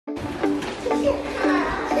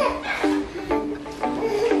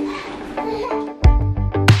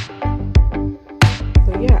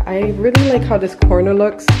really like how this corner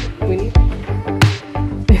looks. We need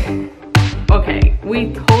okay,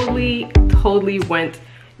 we totally went.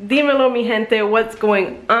 Dímelo mi gente, what's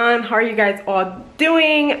going on? How are you guys all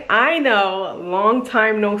doing? I know, long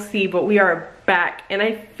time no see, but we are back and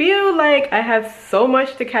I feel like I have so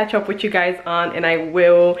much to catch up with you guys on, and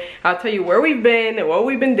I'll tell you where we've been and what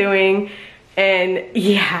we've been doing. And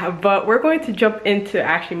yeah, but we're going to jump into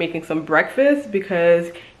actually making some breakfast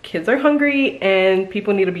because kids are hungry and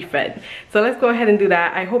people need to be fed. So let's go ahead and do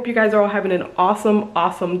that. I hope you guys are all having an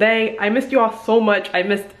awesome day. I missed you all so much. I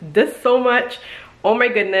missed this so much. Oh my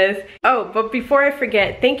goodness. Oh, but before I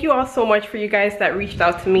forget, thank you all so much for you guys that reached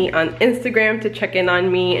out to me on Instagram to check in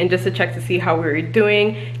on me and just to check to see how we were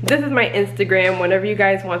doing. This is my Instagram. Whenever you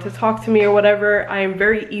guys want to talk to me or whatever, I am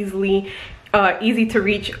very easy to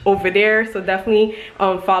reach over there. So definitely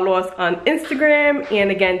follow us on Instagram.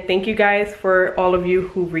 And again, thank you guys for all of you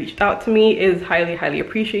who reached out to me. It is highly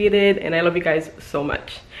appreciated, and I love you guys so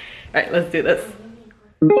much. All right, let's do this.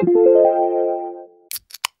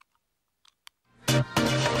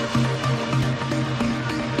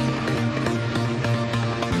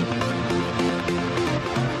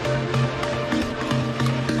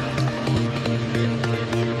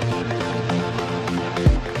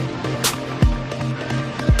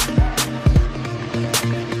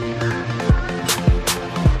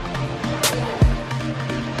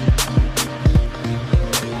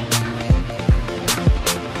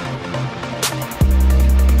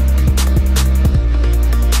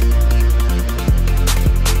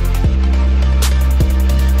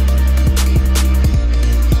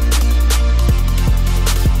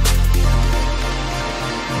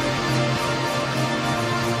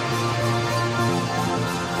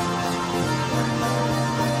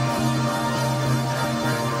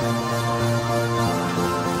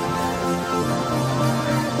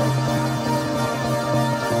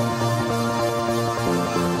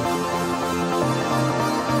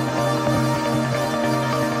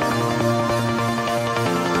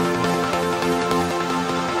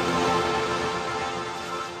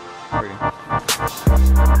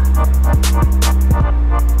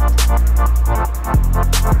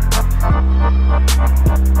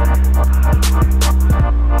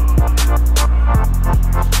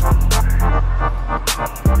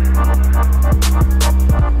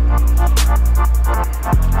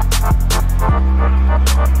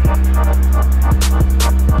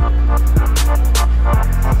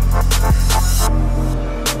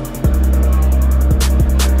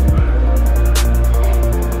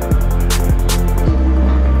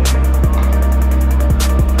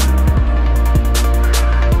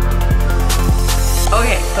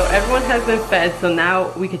 Has been fed, so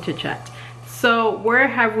now we can chit chat. So where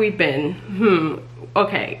have we been?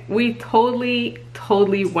 Okay, we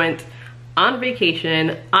totally went on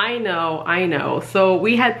vacation. I know. So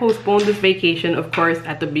we had postponed this vacation, of course,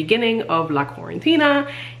 at the beginning of La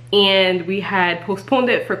Cuarentena, and we had postponed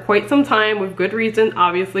it for quite some time with good reason,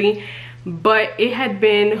 obviously, but it had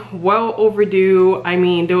been well overdue. I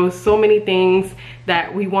mean, there was so many things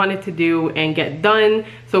that we wanted to do and get done,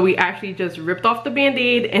 so we actually just ripped off the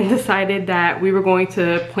band-aid and decided that we were going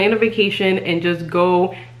to plan a vacation and just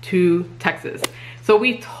go to Texas. So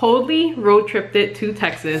we totally road tripped it to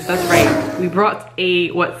Texas. That's right, we brought a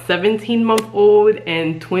 17-month-old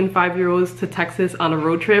and twin 5-year-olds to Texas on a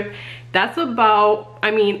road trip. That's about,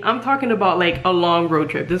 I mean, I'm talking about like a long road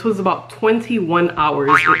trip. This was about 21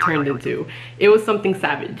 hours it turned into. It was something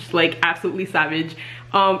savage, like absolutely savage.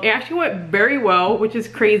 It actually went very well, which is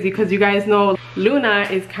crazy because you guys know Luna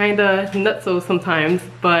is kind of nutso sometimes,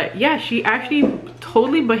 but yeah, she actually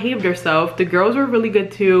totally behaved herself. The girls were really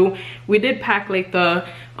good too. We did pack like their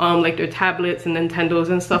tablets and Nintendos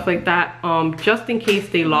and stuff like that, just in case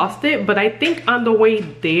they lost it. But I think on the way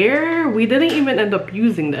there, we didn't even end up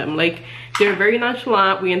using them. Like, they're very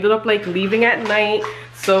nonchalant. We ended up like leaving at night,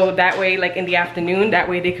 so that way, like in the afternoon, that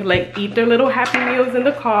way they could like eat their little happy meals in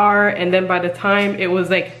the car, and then by the time it was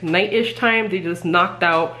like night-ish time, they just knocked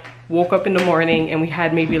out, woke up in the morning, and we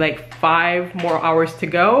had maybe like 5 more hours to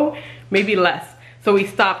go, maybe less. So we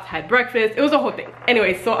stopped, had breakfast. It was a whole thing.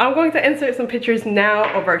 Anyway, so I'm going to insert some pictures now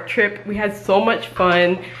of our trip. We had so much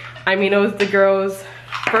fun. I mean, it was the girls'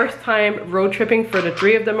 first time road tripping for the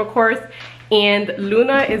 3 of them, of course. And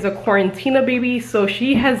Luna is a Cuarentena baby, so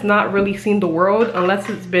she has not really seen the world unless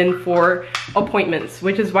it's been for appointments,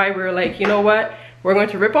 which is why we were like, you know what? We're going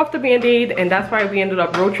to rip off the band-aid, and that's why we ended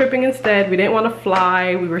up road tripping instead. We didn't want to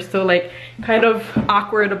fly. We were still like kind of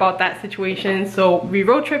awkward about that situation. So we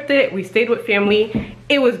road tripped it. We stayed with family.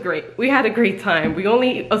 It was great. We had a great time. We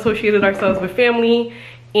only associated ourselves with family,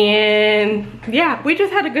 And yeah, we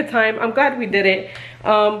just had a good time. I'm glad we did it.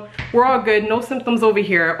 We're all good, no symptoms over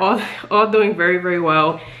here, all doing very, very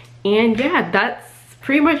well. And yeah, that's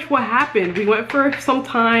pretty much what happened. We went for some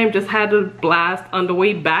time, just had a blast. On the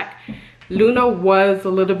way back, Luna was a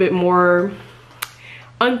little bit more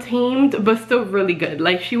untamed, but still really good.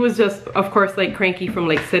 Like, she was just, of course, like cranky from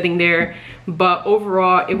like sitting there, but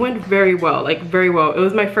overall it went very well, like very well. It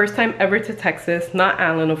was my first time ever to Texas, not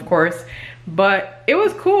Alan, of course, but it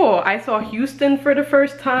was cool. I saw Houston for the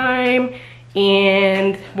first time,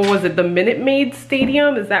 and what was it, the Minute Maid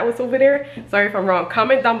Stadium? Is that what's over there? Sorry if I'm wrong.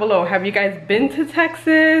 Comment down below, have you guys been to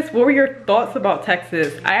Texas? What were your thoughts about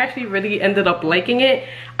Texas? I actually really ended up liking it.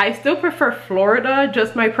 I still prefer Florida,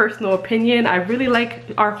 just my personal opinion. I really like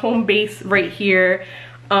our home base right here.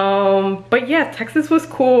 But yeah, Texas was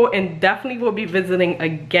cool, and definitely will be visiting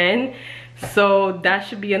again. So that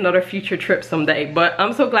should be another future trip someday. But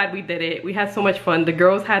I'm so glad we did it. We had so much fun. The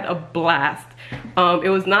girls had a blast. It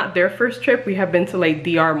was not their first trip. We have been to like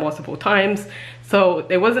DR multiple times, so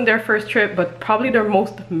it wasn't their first trip, but probably their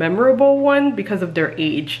most memorable one because of their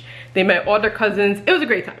age. They met all their cousins. It was a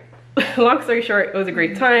great time. Long story short, it was a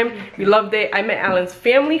great time. We loved it. I met Alan's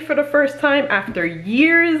family for the first time after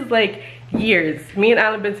years, like years. Me and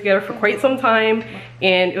Alan been together for quite some time,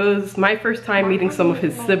 and it was my first time meeting some of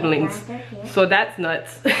his siblings, so that's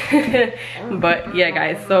nuts. But yeah,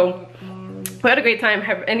 guys, so we had a great time.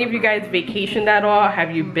 Have any of you guys vacationed at all?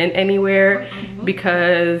 Have you been anywhere?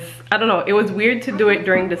 Because I don't know, it was weird to do it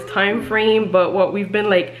during this time frame, but what, we've been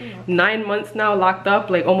like 9 months now locked up,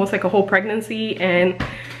 like almost like a whole pregnancy, and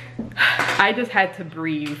I just had to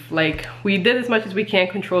breathe. Like, we did as much as we can,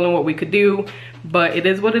 controlling what we could do, but it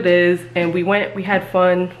is what it is. And we went, we had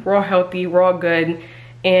fun, we're all healthy, we're all good,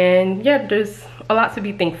 and yeah, there's a lot to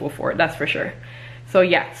be thankful for, that's for sure. So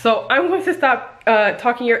yeah, so I'm going to stop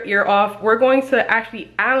talking your ear off. We're going to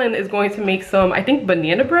actually, Alan is going to make some, I think,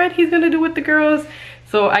 banana bread he's gonna do with the girls.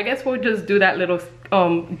 So I guess we'll just do that little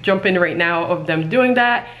jump in right now of them doing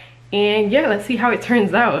that, and yeah, let's see how it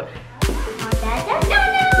turns out.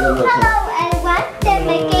 Hello everyone, they're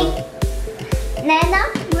making banana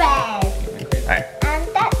bread. Alright. And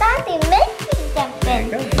Daddy making something. There you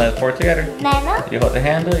go. Let's pour it together. Banana. You hold the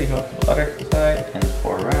handle, you hold the other side, and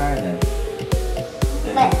pour right in.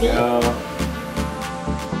 There you go.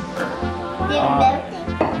 They're melting.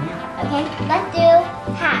 Okay, let's do,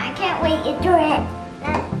 I can't wait to do it.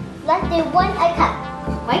 Let's do one a cup.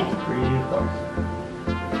 Right? 3 quarters.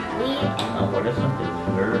 Oh, what is something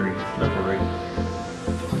very slippery?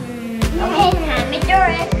 Okay, time to do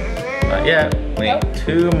it. Not yet. We need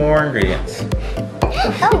 2 more ingredients.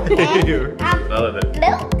 Oh, and All of it.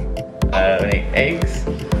 milk. We need eggs.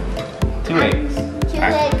 2 eggs. 2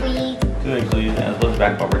 eggs, please. 2 eggs, please. And let's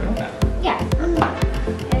back while we're doing that. Yeah.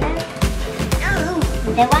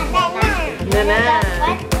 They want banana. Banana.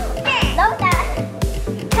 No, that.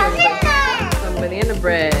 Banana. Some banana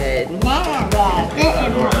bread. Banana bread. They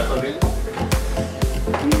want nothing?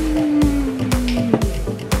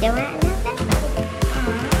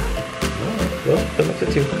 Well, put mix it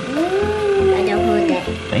too. I don't hold it.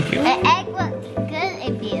 Thank you. An egg looks good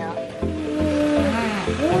if you.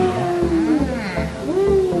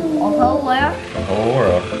 A whole world. The whole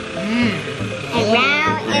world.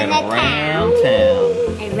 Around in the Around town. town.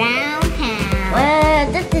 Around town.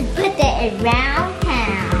 Whoa, this is put it around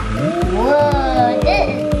town. Whoa, this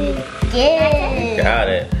is good. Got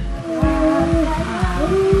it.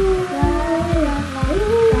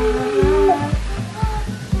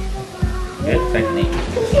 Good technique.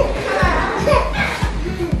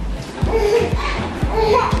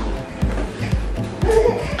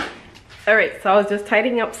 All right, so I was just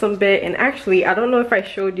tidying up some bit, and actually, I don't know if I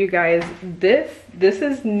showed you guys this. This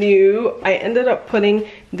is new. I ended up putting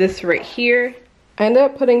this right here. I ended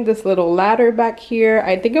up putting this little ladder back here.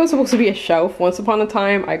 I think it was supposed to be a shelf. Once upon a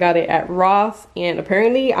time, I got it at Ross, and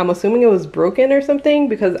apparently, I'm assuming it was broken or something,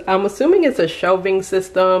 because I'm assuming it's a shelving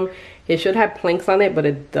system. It should have planks on it, but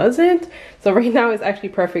it doesn't. So right now, it's actually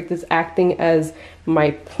perfect. It's acting as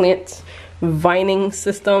my plant vining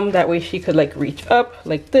system. That way she could like reach up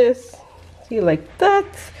like this. See, like that.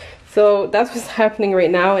 So that's what's happening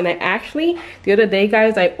right now. And I actually, the other day,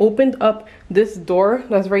 guys, I opened up this door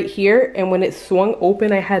that's right here, and when it swung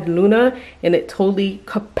open, I had Luna, and it totally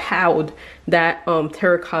kapowed that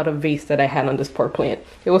terracotta vase that I had on this poor plant.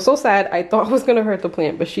 It was so sad. I thought it was gonna hurt the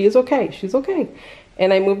plant, but she is okay. She's okay.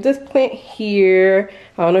 And I moved this plant here.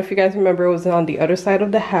 I don't know if you guys remember, it was on the other side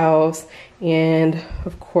of the house. And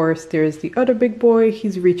of course, there's the other big boy.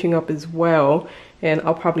 He's reaching up as well. And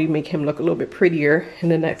I'll probably make him look a little bit prettier in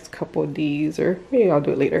the next couple of days, or maybe I'll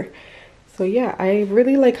do it later. So yeah, I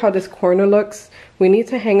really like how this corner looks. We need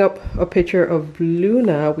to hang up a picture of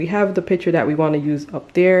Luna. We have the picture that we want to use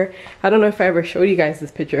up there. I don't know if I ever showed you guys this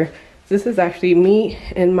picture. This is actually me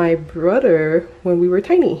and my brother when we were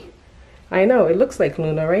tiny. I know, it looks like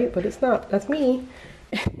Luna, right? But it's not. That's me.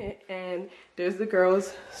 And there's the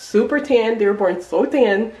girls, super tan. They were born so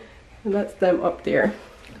tan. And that's them up there.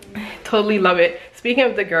 Totally love it. Speaking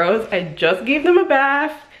of the girls, I just gave them a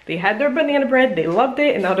bath. They had their banana bread, they loved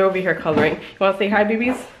it, and now they're over here coloring. You want to say hi,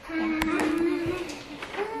 babies?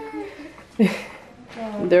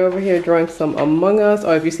 They're over here drawing some Among Us.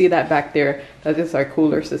 Oh, if you see that back there, that is our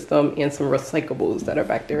cooler system and some recyclables that are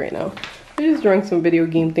back there right now. They're just drawing some video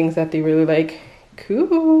game things that they really like.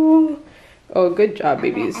 Cool. Oh, good job,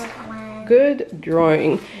 babies. Good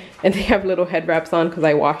drawing. And they have little head wraps on because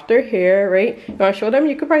I washed their hair, right? You want to show them?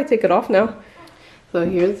 You could probably take it off now. So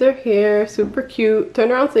here's their hair, super cute.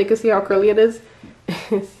 Turn around so you can see how curly it is.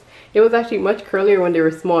 It was actually much curlier when they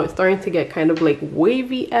were small. It's starting to get kind of like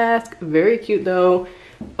wavy-esque. Very cute though.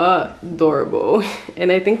 Adorable. And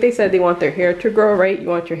I think they said they want their hair to grow, right? You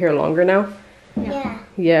want your hair longer now? Yeah.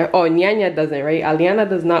 Yeah. Oh, Nyanya doesn't, right? Aliana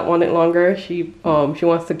does not want it longer. She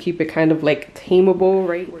wants to keep it kind of like tameable,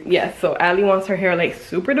 right? Yeah, so Ali wants her hair like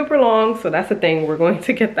super duper long, so that's the thing. We're going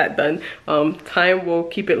to get that done. Time will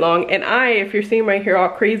keep it long. And if you're seeing my hair all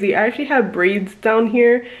crazy, I actually have braids down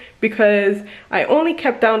here because I only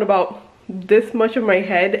kept down about this much of my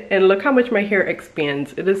head, and look how much my hair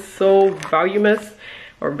expands. It is so voluminous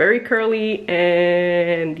or very curly,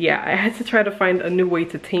 and yeah, I had to try to find a new way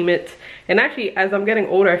to tame it. And actually, as I'm getting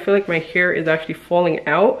older, I feel like my hair is actually falling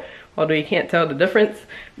out, although you can't tell the difference.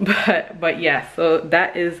 But yeah, so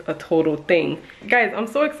that is a total thing. Guys, I'm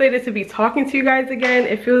so excited to be talking to you guys again.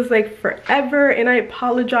 It feels like forever, and I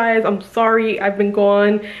apologize. I'm sorry I've been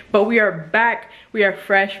gone, but we are back. We are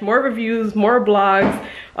fresh, more reviews, more blogs.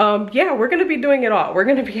 Yeah, we're gonna be doing it all. We're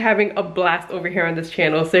gonna be having a blast over here on this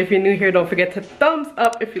channel. So if you're new here, don't forget to thumbs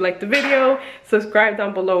up if you like the video, subscribe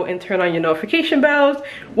down below, and turn on your notification bells.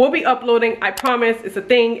 We'll be uploading, I promise. It's a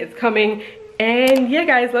thing, it's coming. And yeah,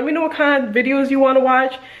 guys, let me know what kind of videos you want to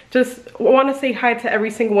watch. Just want to say hi to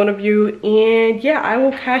every single one of you. And yeah, I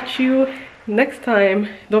will catch you next time.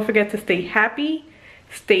 Don't forget to stay happy,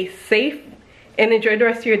 stay safe, and enjoy the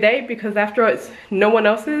rest of your day, because after all, it's no one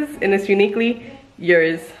else's and it's uniquely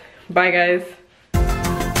yours. Bye, guys.